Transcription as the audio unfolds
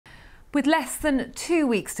With less than 2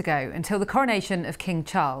 weeks to go until the coronation of King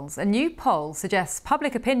Charles, a new poll suggests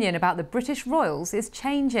public opinion about the British royals is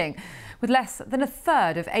changing, with less than a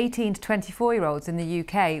third of 18 to 24-year-olds in the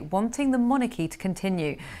UK wanting the monarchy to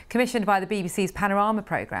continue. Commissioned by the BBC's Panorama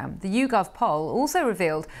programme, the YouGov poll also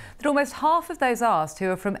revealed that almost half of those asked, who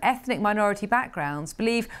are from ethnic minority backgrounds,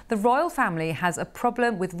 believe the royal family has a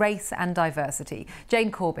problem with race and diversity.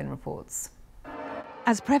 Jane Corbin reports.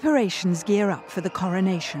 As preparations gear up for the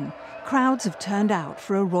coronation, crowds have turned out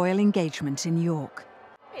for a royal engagement in York.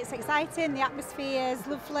 It's exciting, the atmosphere is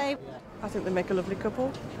lovely. I think they make a lovely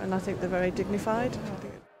couple and I think they're very dignified.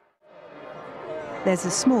 There's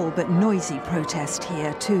a small but noisy protest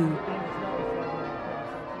here too.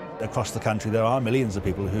 Across the country there are millions of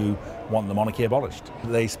people who want the monarchy abolished.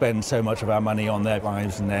 They spend so much of our money on their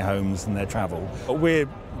lives and their homes and their travel. We're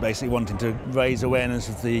basically wanting to raise awareness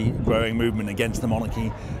of the growing movement against the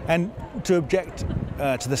monarchy and to object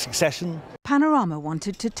to the succession. Panorama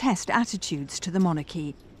wanted to test attitudes to the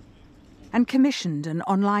monarchy and commissioned an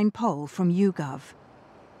online poll from YouGov.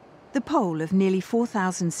 The poll of nearly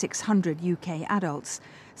 4,600 UK adults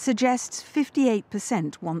suggests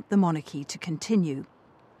 58% want the monarchy to continue,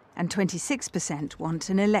 and 26% want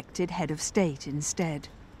an elected head of state instead.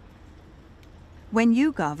 When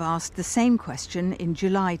YouGov asked the same question in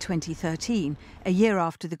July 2013, a year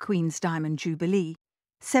after the Queen's Diamond Jubilee,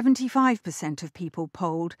 75% of people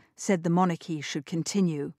polled said the monarchy should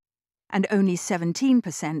continue, and only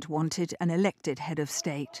 17% wanted an elected head of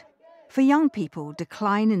state. For young people,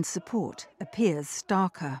 decline in support appears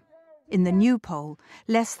starker. In the new poll,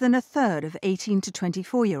 less than a third of 18 to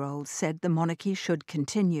 24-year-olds said the monarchy should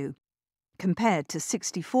continue, compared to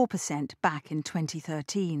 64% back in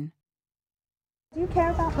 2013. Do you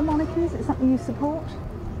care about the monarchy? Is it something you support?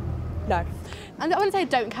 No. And I wouldn't say I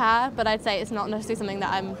don't care, but I'd say it's not necessarily something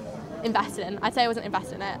that I'm invested in. I'd say I wasn't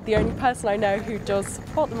invested in it. The only person I know who does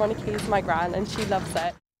support the monarchy is my gran, and she loves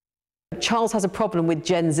it. Charles has a problem with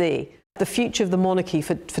Gen Z. The future of the monarchy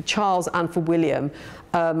for Charles and for William,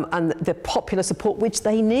 and the popular support which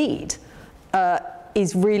they need,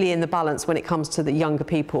 is really in the balance when it comes to the younger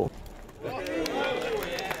people.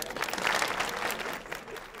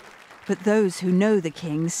 But those who know the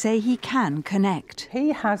King say he can connect. He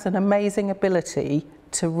has an amazing ability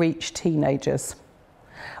to reach teenagers,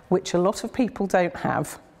 which a lot of people don't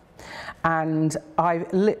have. And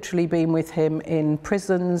I've literally been with him in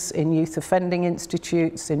prisons, in youth offending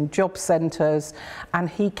institutes, in job centres, and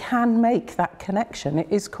he can make that connection. It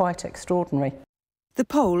is quite extraordinary. The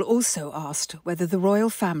poll also asked whether the royal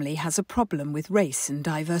family has a problem with race and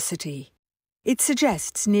diversity. It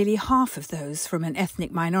suggests nearly half of those from an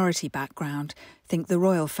ethnic minority background think the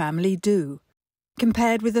royal family do,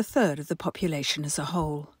 compared with a third of the population as a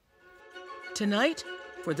whole. Tonight,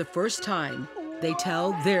 for the first time, they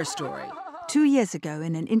tell their story. 2 years ago,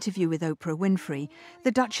 in an interview with Oprah Winfrey,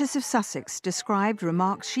 the Duchess of Sussex described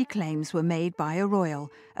remarks she claims were made by a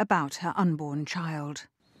royal about her unborn child.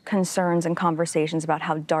 Concerns and conversations about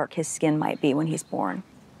how dark his skin might be when he's born.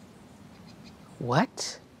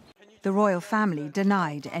 What? The royal family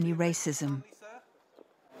denied any racism.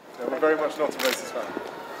 We're very much not a racist family.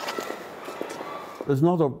 There's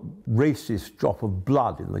not a racist drop of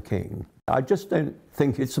blood in the King. I just don't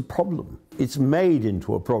think it's a problem. It's made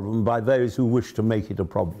into a problem by those who wish to make it a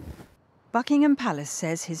problem. Buckingham Palace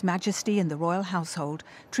says His Majesty and the royal household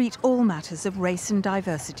treat all matters of race and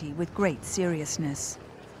diversity with great seriousness.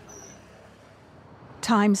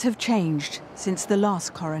 Times have changed since the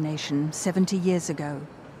last coronation 70 years ago.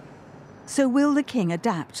 So will the King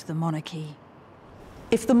adapt the monarchy?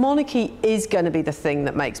 If the monarchy is going to be the thing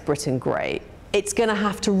that makes Britain great, it's going to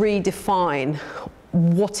have to redefine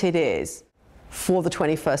what it is for the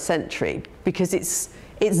 21st century, because it's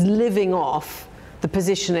living off the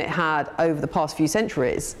position it had over the past few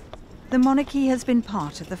centuries. The monarchy has been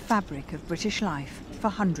part of the fabric of British life for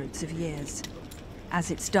hundreds of years.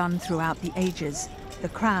 As it's done throughout the ages, the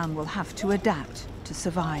Crown will have to adapt to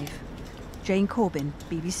survive. Jane Corbin,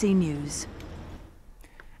 BBC News.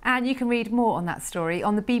 And you can read more on that story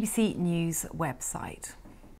on the BBC News website.